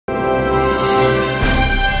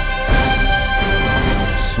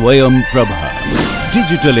Swayam Prabha.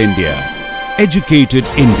 Digital India. Educated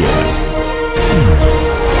India.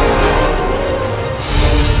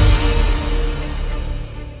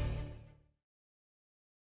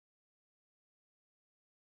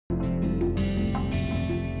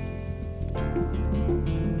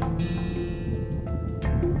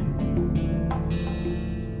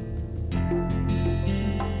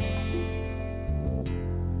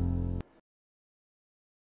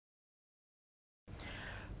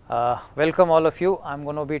 Welcome all of you. I am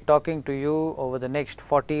going to be talking to you over the next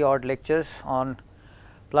 40 odd lectures on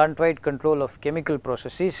plant-wide control of chemical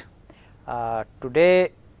processes.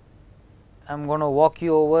 Today I am going to walk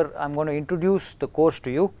you over, I am going to introduce the course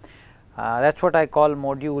to you. That is what I call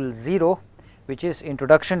module 0, which is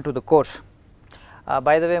introduction to the course.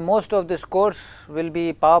 By the way, most of this course will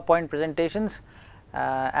be PowerPoint presentations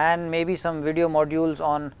and maybe some video modules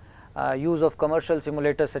on use of commercial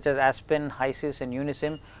simulators such as Aspen, HYSYS and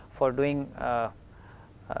Unisim for doing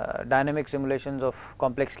dynamic simulations of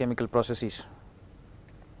complex chemical processes.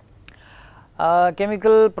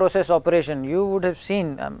 Chemical process operation, you would have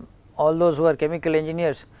seen, all those who are chemical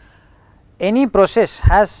engineers, any process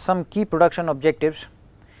has some key production objectives.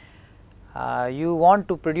 You want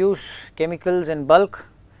to produce chemicals in bulk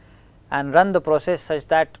and run the process such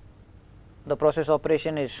that the process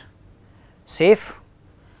operation is safe.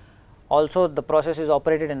 Also the process is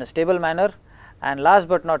operated in a stable manner, and last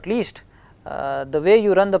but not least, the way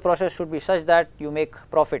you run the process should be such that you make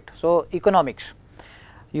profit. So, economics,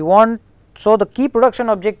 you want, so the key production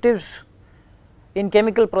objectives in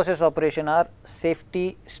chemical process operation are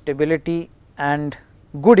safety, stability and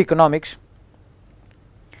good economics,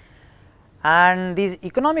 and these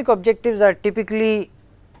economic objectives are typically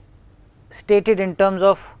stated in terms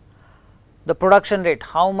of the production rate,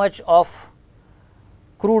 how much of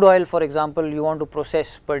crude oil for example you want to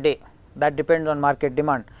process per day, that depends on market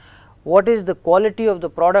demand. What is the quality of the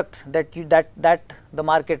product that the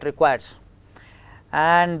market requires,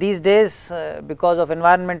 and these days because of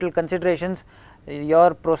environmental considerations,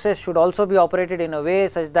 your process should also be operated in a way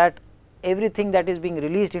such that everything that is being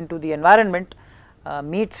released into the environment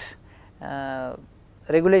meets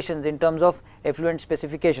regulations in terms of effluent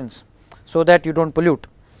specifications, so that you do not pollute.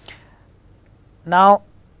 Now,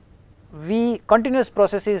 continuous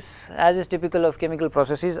processes, as is typical of chemical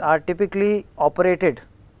processes, are typically operated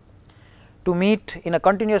to meet in a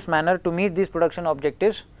continuous manner to meet these production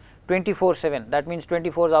objectives 24/7, that means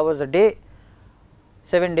 24 hours a day,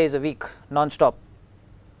 7 days a week, non-stop.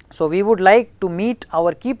 So, we would like to meet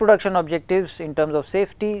our key production objectives in terms of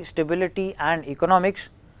safety, stability and economics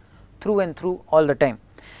through and through all the time.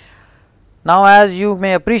 Now, as you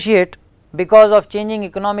may appreciate, because of changing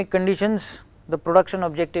economic conditions, the production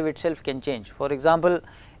objective itself can change. For example,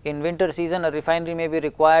 in winter season a refinery may be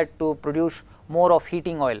required to produce more of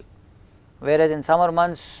heating oil, whereas in summer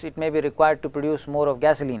months it may be required to produce more of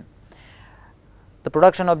gasoline. The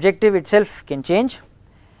production objective itself can change.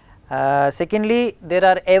 Secondly, there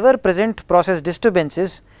are ever present process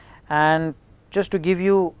disturbances, and just to give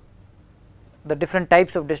you the different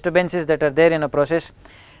types of disturbances that are there in a process,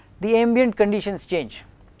 the ambient conditions change.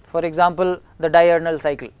 For example, the diurnal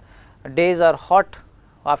cycle, days are hot,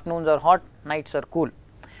 afternoons are hot, nights are cool.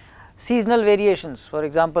 Seasonal variations, for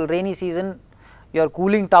example, rainy season your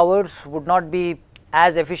cooling towers would not be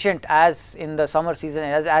as efficient as in the summer season,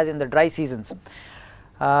 as in the dry seasons.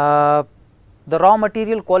 The raw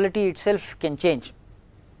material quality itself can change.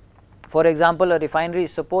 For example, a refinery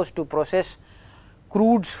is supposed to process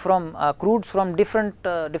crudes from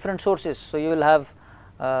different sources. So, you will have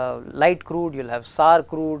light crude, you will have sour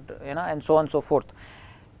crude, and so on and so forth.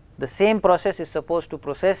 The same process is supposed to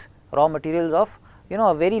process raw materials of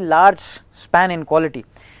a very large span in quality.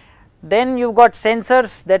 Then you have got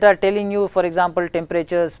sensors that are telling you, for example,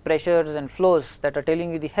 temperatures, pressures and flows, that are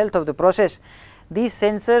telling you the health of the process. These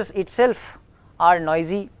sensors itself are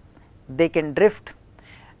noisy, they can drift,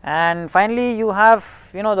 and finally you have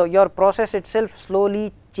your process itself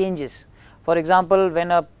slowly changes. For example,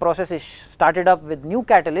 when a process is started up with new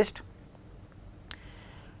catalyst,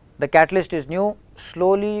 the catalyst is new,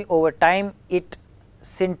 slowly over time it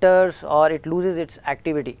sinters or it loses its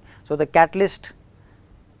activity. So, the catalyst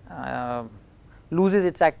loses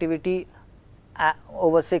its activity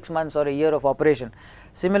over 6 months or a year of operation.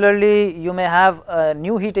 Similarly, you may have a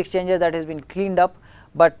new heat exchanger that has been cleaned up,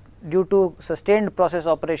 but due to sustained process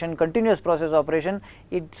operation, continuous process operation,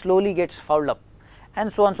 it slowly gets fouled up,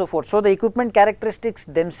 and so on and so forth. So, the equipment characteristics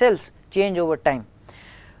themselves change over time.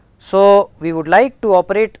 So, we would like to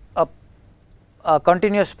operate a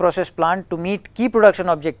continuous process plant to meet key production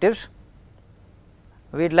objectives.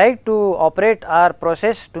 We would like to operate our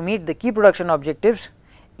process to meet the key production objectives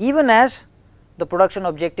even as the production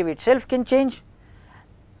objective itself can change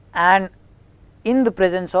and in the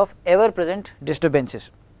presence of ever present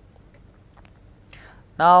disturbances.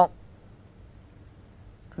 Now,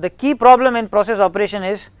 the key problem in process operation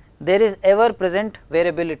is there is ever present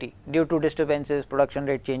variability due to disturbances, production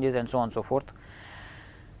rate changes and so on and so forth.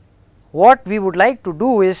 What we would like to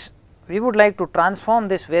do is we would like to transform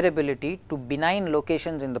this variability to benign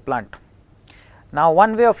locations in the plant. Now,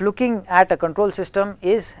 one way of looking at a control system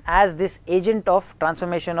is as this agent of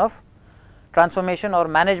transformation or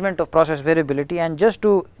management of process variability, and just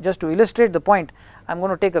to illustrate the point, I am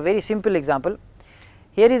going to take a very simple example.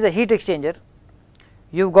 Here is a heat exchanger.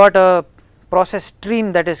 You have got a process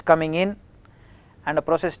stream that is coming in, and a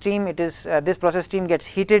process stream, it is this process stream gets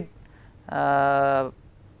heated to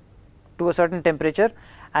a certain temperature,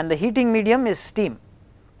 and the heating medium is steam.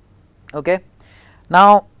 Okay.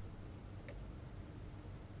 Now,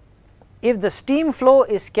 if the steam flow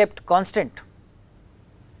is kept constant,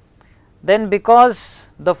 then because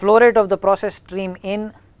the flow rate of the process stream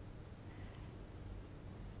in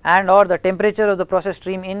and or the temperature of the process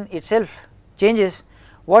stream in itself changes,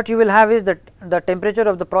 what you will have is that the temperature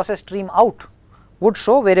of the process stream out would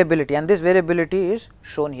show variability, and this variability is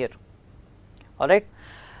shown here. Alright.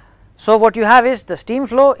 So, what you have is the steam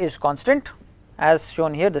flow is constant, as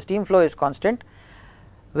shown here, the steam flow is constant,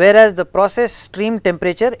 whereas the process stream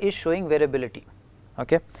temperature is showing variability.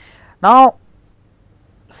 Okay. Now,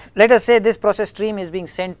 let us say this process stream is being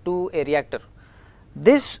sent to a reactor.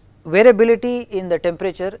 This variability in the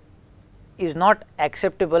temperature is not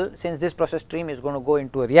acceptable since this process stream is going to go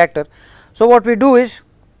into a reactor. So, what we do is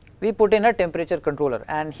we put in a temperature controller,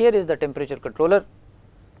 and here is the temperature controller.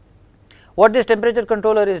 What this temperature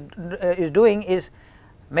controller is doing is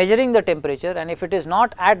measuring the temperature, and if it is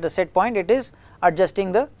not at the set point, it is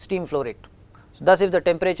adjusting the steam flow rate. So, thus if the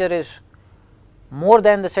temperature is more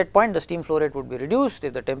than the set point, the steam flow rate would be reduced.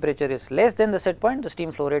 If the temperature is less than the set point, the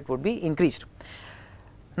steam flow rate would be increased.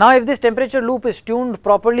 Now, if this temperature loop is tuned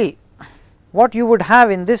properly, what you would have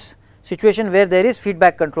in this situation where there is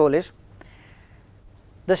feedback control is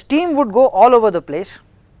the steam would go all over the place,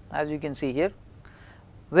 as you can see here,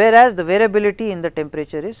 whereas the variability in the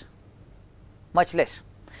temperature is much less.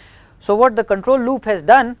 So, what the control loop has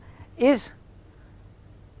done is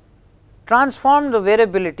transform the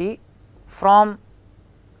variability from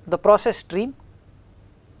the process stream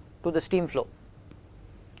to the steam flow.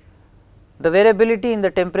 The variability in the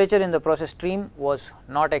temperature in the process stream was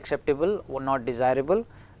not acceptable or not desirable.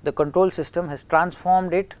 The control system has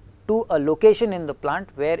transformed it to a location in the plant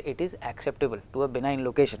where it is acceptable, to a benign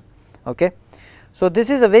location. Okay. So, this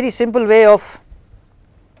is a very simple way of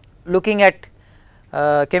looking at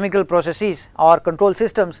chemical processes or control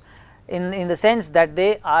systems in the sense that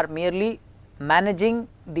they are merely managing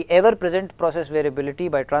the ever present process variability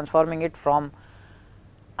by transforming it from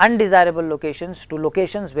undesirable locations to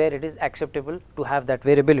locations where it is acceptable to have that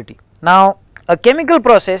variability. Now, a chemical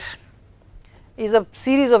process is a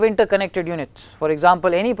series of interconnected units. For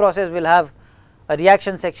example, any process will have a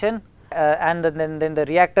reaction section and then the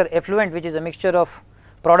reactor effluent, which is a mixture of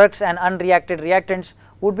products and unreacted reactants,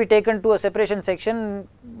 would be taken to a separation section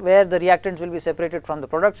where the reactants will be separated from the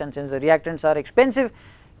products, and since the reactants are expensive,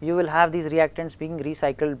 you will have these reactants being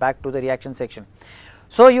recycled back to the reaction section.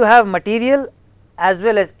 So, you have material as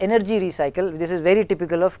well as energy recycle. This is very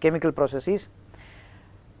typical of chemical processes,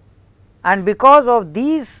 and because of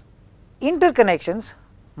these interconnections,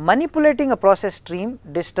 manipulating a process stream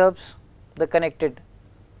disturbs the connected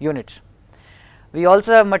units. We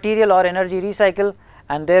also have material or energy recycle,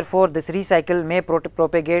 and therefore, this recycle may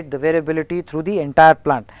propagate the variability through the entire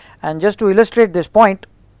plant. And just to illustrate this point,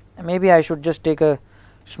 maybe I should just take a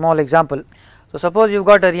small example. So, suppose you have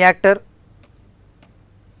got a reactor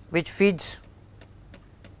which feeds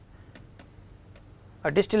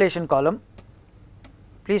a distillation column.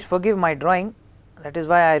 Please forgive my drawing, that is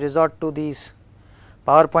why I resort to these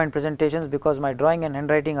PowerPoint presentations, because my drawing and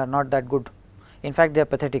handwriting are not that good. In fact, they are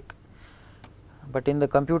pathetic, but in the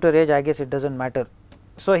computer age I guess it does not matter.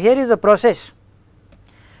 So, here is a process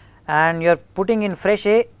and you are putting in fresh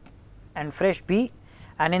A and fresh B,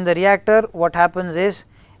 and in the reactor what happens is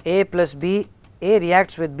A plus B, A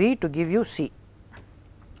reacts with B to give you C.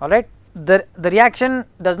 Alright. The reaction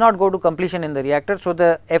does not go to completion in the reactor. So,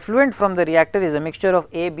 the effluent from the reactor is a mixture of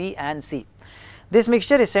A, B and C. This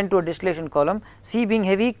mixture is sent to a distillation column. C being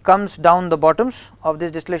heavy comes down the bottoms of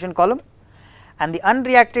this distillation column, and the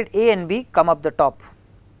unreacted A and B come up the top,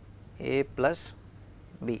 A plus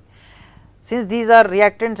B. Since these are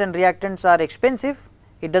reactants and reactants are expensive,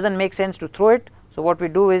 it does not make sense to throw it. So, what we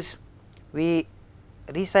do is we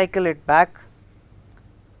recycle it back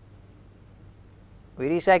we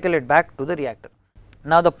recycle it back to the reactor.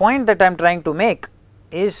 Now, the point that I am trying to make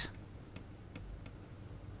is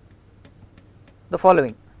the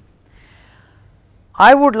following.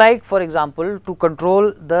 I would like, for example, to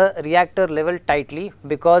control the reactor level tightly,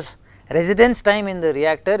 because residence time in the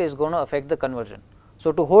reactor is going to affect the conversion.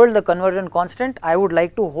 So, to hold the conversion constant, I would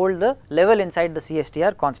like to hold the level inside the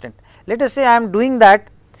CSTR constant. Let us say I am doing that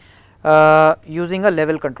using a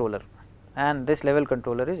level controller, and this level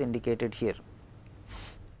controller is indicated here.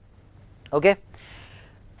 Okay.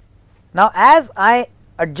 Now, as I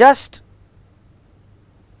adjust,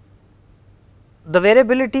 the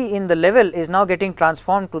variability in the level is now getting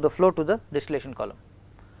transformed to the flow to the distillation column.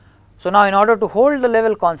 So, now in order to hold the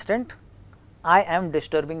level constant, I am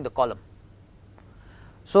disturbing the column.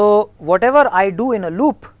 So, whatever I do in a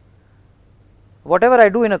loop, whatever I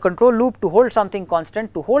do in a control loop to hold something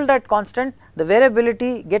constant, to hold that constant, the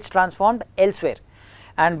variability gets transformed elsewhere,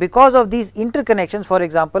 and because of these interconnections, for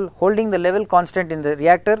example, holding the level constant in the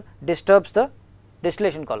reactor disturbs the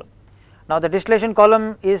distillation column. Now, the distillation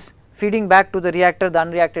column is feeding back to the reactor the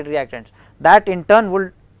unreacted reactants, that in turn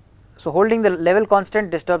will, so holding the level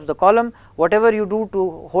constant disturbs the column. Whatever you do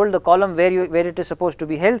to hold the column where it is supposed to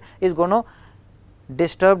be held is going to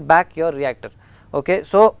disturb back your reactor. Okay.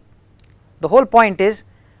 So, the whole point is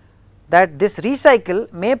that this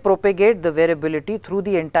recycle may propagate the variability through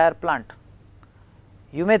the entire plant.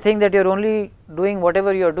 You may think that you are only doing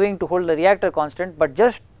whatever you are doing to hold the reactor constant, but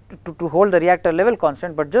just to hold the reactor level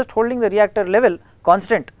constant, but just holding the reactor level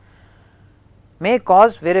constant may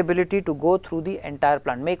cause variability to go through the entire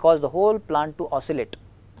plant, may cause the whole plant to oscillate.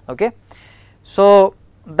 Okay. So,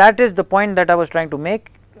 that is the point that I was trying to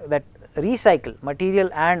make, that recycle material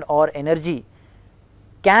and or energy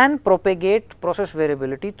can propagate process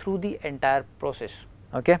variability through the entire process.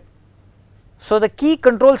 Okay. So, the key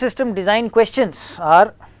control system design questions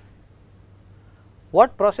are: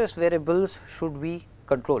 what process variables should we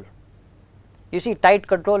control? You see, tight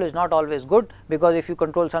control is not always good, because if you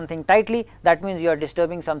control something tightly, that means you are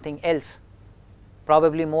disturbing something else,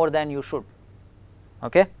 probably more than you should.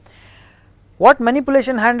 Okay. What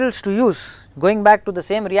manipulation handles to use? Going back to the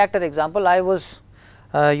same reactor example, I was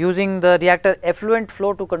using the reactor effluent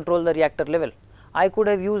flow to control the reactor level. I could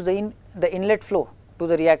have used the inlet flow to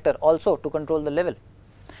the reactor also to control the level.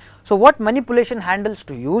 So, what manipulation handles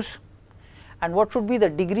to use, and what should be the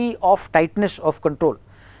degree of tightness of control?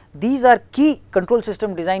 These are key control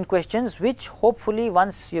system design questions, which hopefully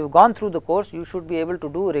once you have gone through the course, you should be able to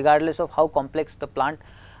do regardless of how complex the plant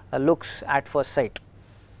looks at first sight.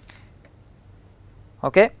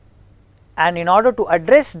 Okay. And in order to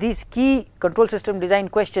address these key control system design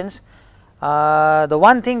questions, the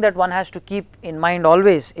one thing that one has to keep in mind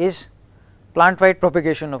always is plant-wide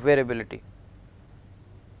propagation of variability.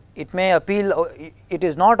 It may appeal, it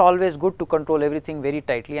is not always good to control everything very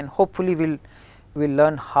tightly, and hopefully we will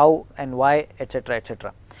learn how and why, etc.,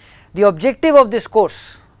 etc. The objective of this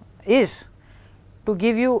course is to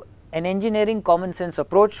give you an engineering common sense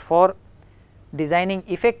approach for designing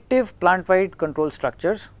effective plant-wide control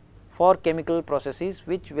structures for chemical processes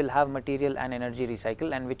which will have material and energy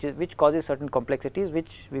recycle, and which causes certain complexities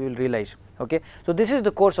which we will realize. Okay. So, this is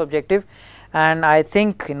the course objective, and I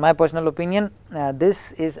think, in my personal opinion,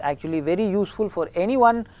 this is actually very useful for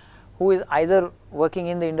anyone who is either working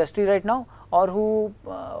in the industry right now, or who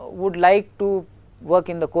would like to work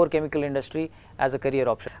in the core chemical industry as a career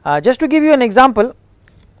option. Just to give you an example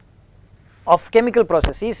of chemical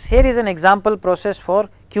processes, here is an example process for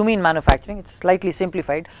cumene manufacturing. It is slightly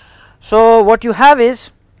simplified. So, what you have is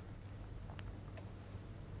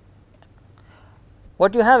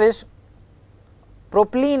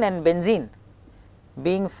propylene and benzene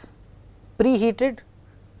being preheated,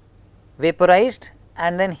 vaporized,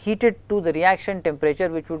 and then heated to the reaction temperature,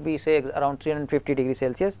 which would be say around 350 degrees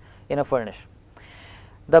Celsius in a furnace.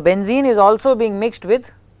 The benzene is also being mixed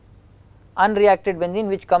with unreacted benzene,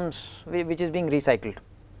 which is being recycled.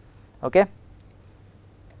 Okay.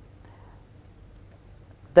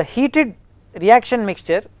 The heated reaction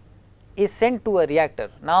mixture is sent to a reactor.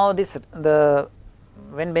 Now,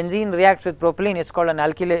 when benzene reacts with propylene, it is called an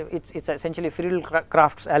alkylation. It is essentially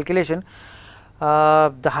Friedel-Crafts alkylation.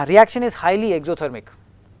 The reaction is highly exothermic,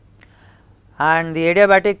 and the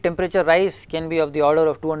adiabatic temperature rise can be of the order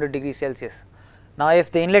of 200 degrees Celsius. Now,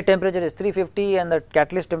 if the inlet temperature is 350 and the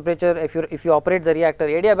catalyst temperature, if you operate the reactor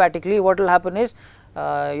adiabatically, what will happen is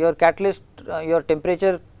your catalyst, your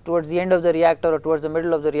temperature towards the end of the reactor or towards the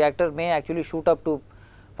middle of the reactor may actually shoot up to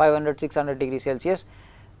 500-600 degrees Celsius.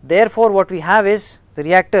 Therefore, what we have is the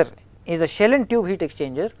reactor is a shell and tube heat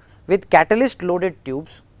exchanger with catalyst loaded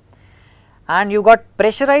tubes, and you got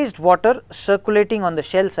pressurized water circulating on the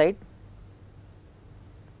shell side,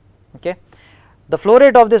 Okay. The flow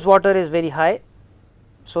rate of this water is very high,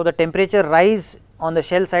 so the temperature rise on the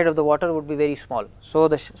shell side of the water would be very small. So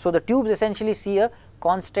the tubes essentially see a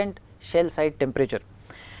constant shell side temperature.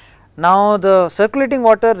 Now the circulating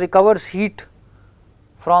water recovers heat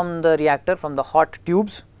from the reactor, from the hot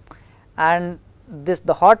tubes, and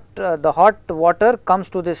the hot water comes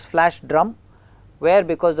to this flash drum, where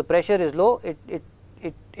because the pressure is low,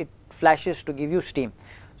 it flashes to give you steam.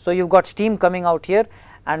 So you have got steam coming out here,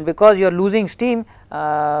 and because you are losing steam,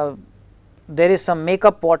 there is some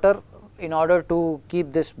makeup water in order to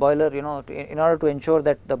keep this boiler, in order to ensure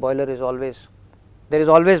that the boiler is always, there is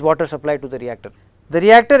always water supply to the reactor. The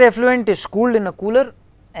reactor effluent is cooled in a cooler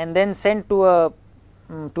and then sent to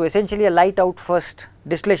essentially a light out first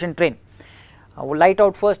distillation train. Light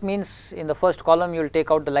out first means in the first column you will take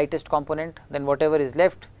out the lightest component, then whatever is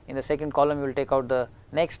left in the second column you will take out the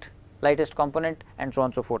next lightest component, and so on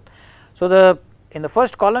and so forth. So in the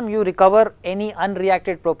first column you recover any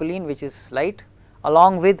unreacted propylene which is light,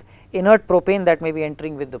 along with inert propane that may be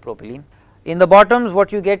entering with the propylene. In the bottoms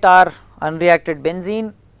what you get are unreacted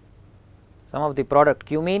benzene, some of the product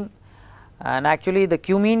cumene, and actually the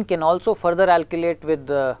cumene can also further alkylate with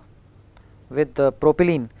the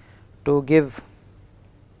propylene to give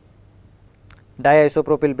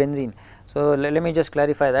diisopropyl benzene. So let me just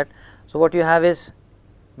clarify that. So what you have is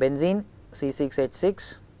benzene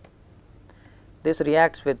C6H6, this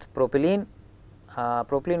reacts with propylene,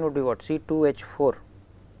 propylene would be what, C2H4,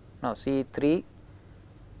 no,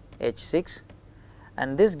 C3H6,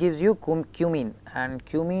 and this gives you cumene, and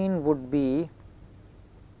cumene would be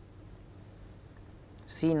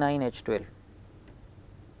C9H12.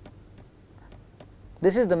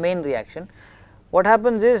 This is the main reaction. What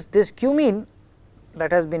happens is this cumene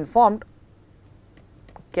that has been formed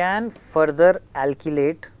can further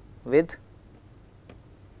alkylate with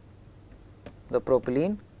the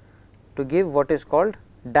propylene to give what is called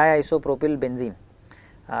diisopropyl benzene.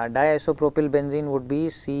 Diisopropyl benzene would be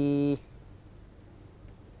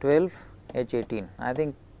C12H18. I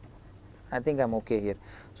think I am okay here.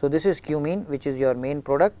 So this is cumene, which is your main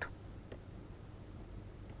product,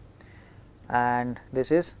 and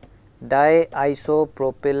this is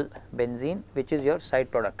diisopropyl benzene, which is your side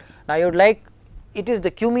product. Now you would like, it is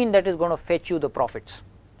the cumene that is going to fetch you the profits.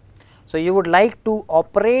 So you would like to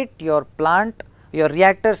operate your plant, your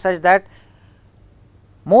reactor, such that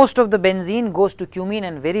most of the benzene goes to cumene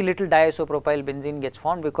and very little diisopropyl benzene gets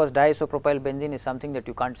formed, because diisopropyl benzene is something that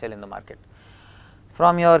you can't sell in the market.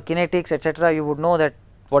 From your kinetics etc., you would know that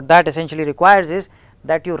what that essentially requires is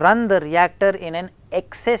that you run the reactor in an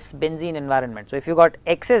excess benzene environment. So if you got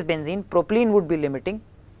excess benzene, propylene would be limiting,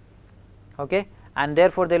 okay, and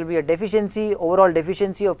therefore there will be a deficiency, overall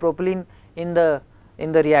deficiency of propylene in the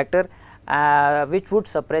reactor, which would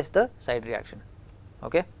suppress the side reaction.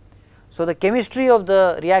 Okay. So the chemistry of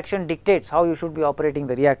the reaction dictates how you should be operating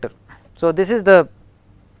the reactor. So this is the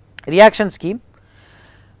reaction scheme.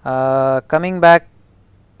 Coming back,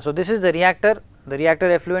 so this is the reactor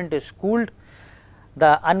effluent is cooled,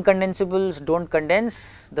 the uncondensables do not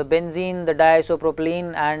condense, the benzene, the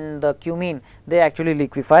diisopropylene and the cumene, they actually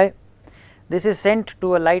liquefy. This is sent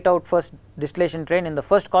to a light out first distillation train. In the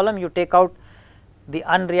first column you take out the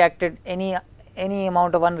unreacted, any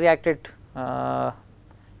amount of unreacted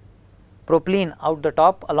propylene out the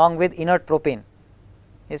top, along with inert propane.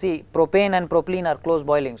 You see, propane and propylene are close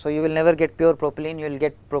boiling, so you will never get pure propylene, you will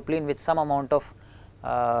get propylene with some amount of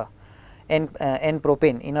N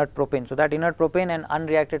propane, inert propane. So that inert propane and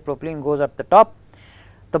unreacted propylene goes up the top.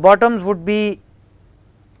 The bottoms would be,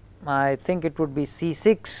 I think it would be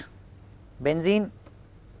C6 benzene,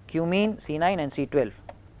 cumene, C9 and C12.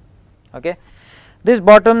 Okay. This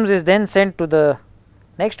bottoms is then sent to the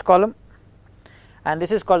next column, and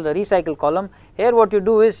this is called the recycle column. Here what you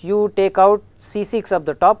do is you take out C6 up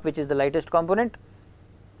the top, which is the lightest component,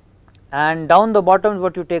 and down the bottoms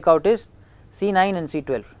what you take out is C9 and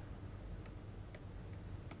C12.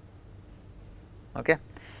 Okay.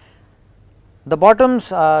 The bottoms,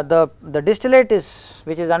 the distillate is,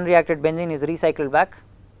 which is unreacted benzene, is recycled back.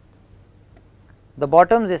 The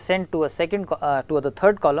bottoms is sent to a to the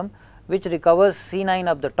third column, which recovers C9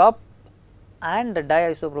 up the top and the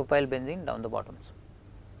diisopropyl benzene down the bottoms.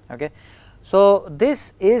 Okay. So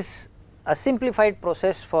this is a simplified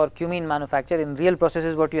process for cumene manufacture. In real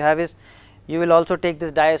processes what you have is, you will also take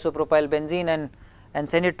this diisopropyl benzene and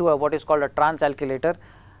send it to a what is called a trans alkylator,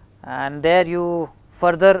 and there you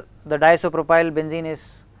further the diisopropyl benzene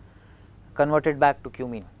is converted back to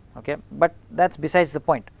cumene. Okay. But that is besides the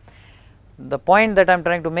point. The point that I am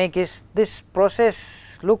trying to make is, this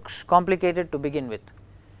process looks complicated to begin with.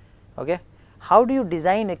 Okay. how do you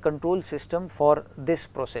design a control system for this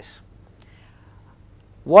process?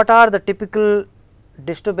 What are the typical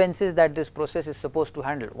disturbances that this process is supposed to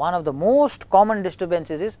handle? One of the most common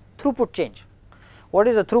disturbances is throughput change. What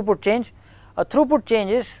is a throughput change? A throughput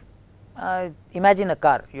change is, imagine a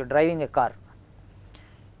car, you are driving a car.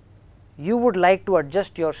 You would like to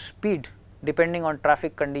adjust your speed depending on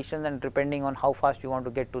traffic conditions and depending on how fast you want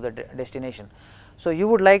to get to the destination. So, you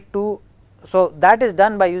would like to, so that is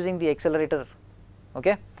done by using the accelerator.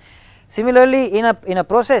 Okay. Similarly, in a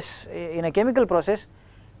process, in a chemical process,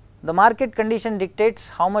 the market condition dictates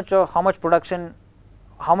how much production,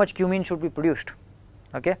 how much cumene should be produced.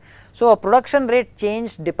 Okay. So, a production rate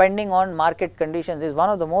change depending on market conditions is one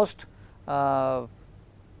of the most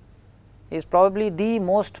is probably the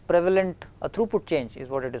most prevalent, a throughput change is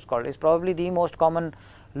what it is called, is probably the most common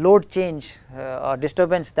load change or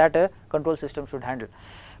disturbance that a control system should handle.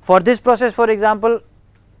 For this process, for example,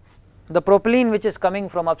 the propylene which is coming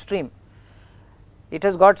from upstream, it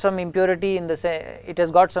has got some impurity in the, it has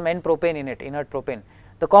got some N propane in it, inert propane.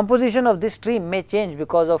 The composition of this stream may change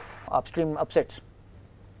because of upstream upsets.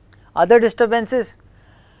 Other disturbances,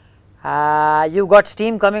 you got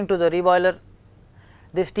steam coming to the reboiler.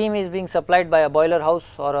 This steam is being supplied by a boiler house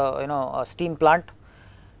or a steam plant.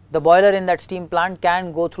 The boiler in that steam plant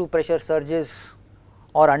can go through pressure surges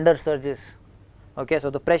or under surges. Okay, so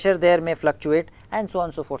the pressure there may fluctuate and so on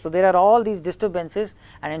and so forth. So there are all these disturbances,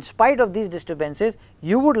 and in spite of these disturbances,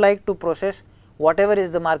 you would like to process whatever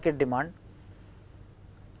is the market demand,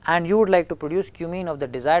 and you would like to produce cumene of the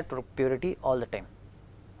desired purity all the time.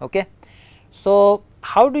 Okay. So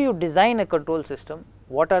how do you design a control system?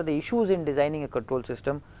 What are the issues in designing a control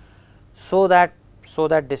system so that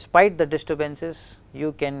despite the disturbances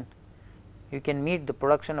you can meet the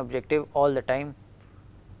production objective all the time,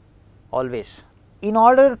 always. In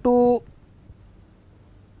order to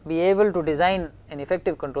be able to design an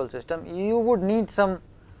effective control system, you would need some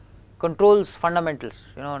controls fundamentals,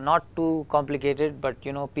 not too complicated, but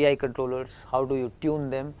PI controllers, how do you tune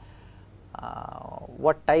them,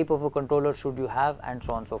 what type of a controller should you have, and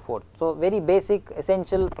so on and so forth. So very basic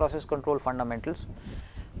essential process control fundamentals.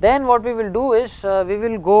 Then what we will do is we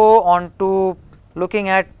will go on to looking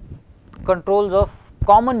at controls of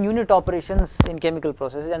common unit operations in chemical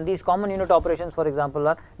processes, and these common unit operations, for example,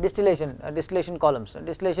 are distillation, distillation columns.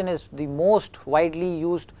 Distillation is the most widely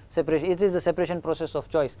used separation, it is the separation process of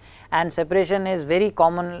choice, and separation is very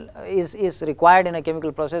common, is required in a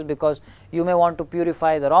chemical process because you may want to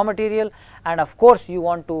purify the raw material, and of course you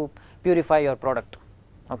want to purify your product.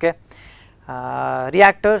 Okay.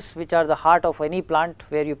 Reactors, which are the heart of any plant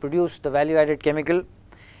where you produce the value added chemical,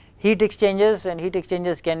 heat exchangers, and heat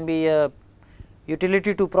exchangers can be a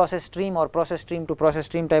utility to process stream or process stream to process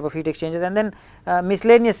stream type of heat exchangers, and then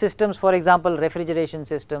miscellaneous systems, for example refrigeration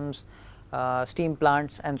systems, steam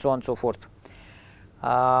plants, and so on and so forth.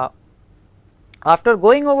 After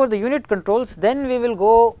going over the unit controls, then we will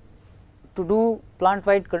go to do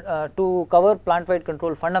plant-wide to cover plant-wide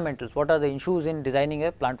control fundamentals. What are the issues in designing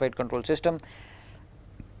a plant-wide control system?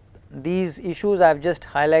 These issues I have just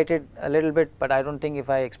highlighted a little bit, but I do not think if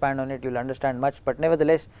I expand on it you will understand much, but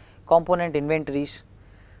nevertheless, component inventories,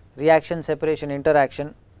 reaction, separation,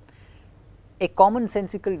 interaction, a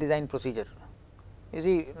commonsensical design procedure. You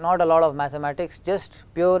see, not a lot of mathematics, just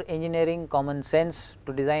pure engineering, common sense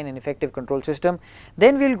to design an effective control system.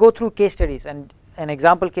 Then we will go through case studies, and an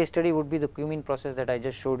example case study would be the cumene process that I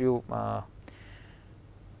just showed you a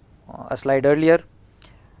slide earlier.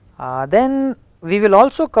 Then we will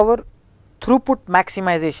also cover throughput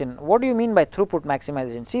maximization. What do you mean by throughput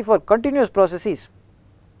maximization? See, for continuous processes,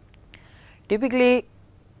 typically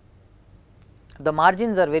the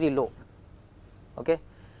margins are very low. Okay.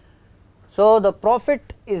 So the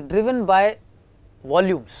profit is driven by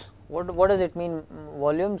volumes. What does it mean,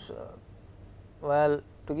 volumes? Well,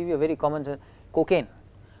 to give you a very common sense, cocaine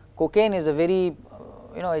is a very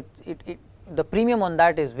the premium on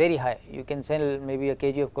that is very high. You can sell maybe a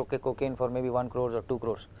kg of cocaine for maybe 1 crore or 2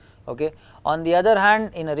 crores. Okay. On the other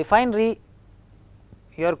hand, in a refinery,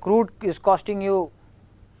 your crude is costing you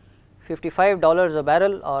 $55 a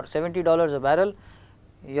barrel or $70 a barrel.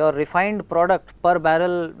 Your refined product per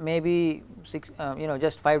barrel may be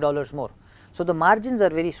just $5 more. So the margins are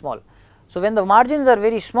very small. So when the margins are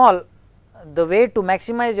very small, the way to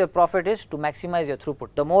maximize your profit is to maximize your throughput.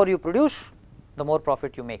 The more you produce, the more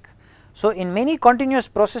profit you make. So in many continuous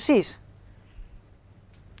processes,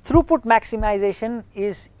 throughput maximization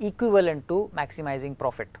is equivalent to maximizing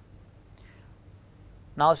profit.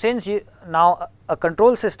 Now since a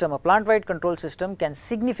control system, a plant wide control system can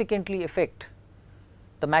significantly affect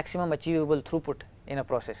the maximum achievable throughput in a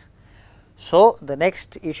process. So, the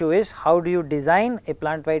next issue is how do you design a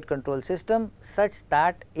plant wide control system such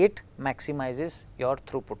that it maximizes your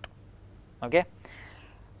throughput. Okay.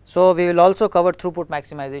 So, we will also cover throughput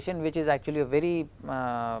maximization, which is actually a very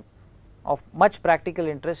of much practical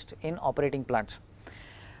interest in operating plants.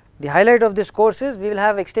 The highlight of this course is we will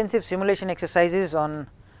have extensive simulation exercises on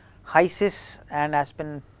HYSYS and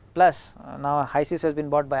Aspen Plus. Now, HYSYS has been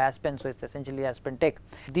bought by Aspen, so it is essentially Aspen Tech.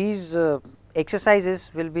 These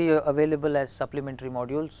exercises will be available as supplementary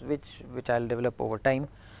modules, which I will develop over time.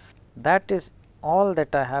 That is all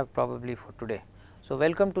that I have probably for today. So,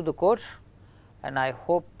 welcome to the course, and I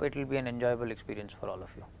hope it will be an enjoyable experience for all of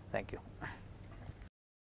you. Thank you.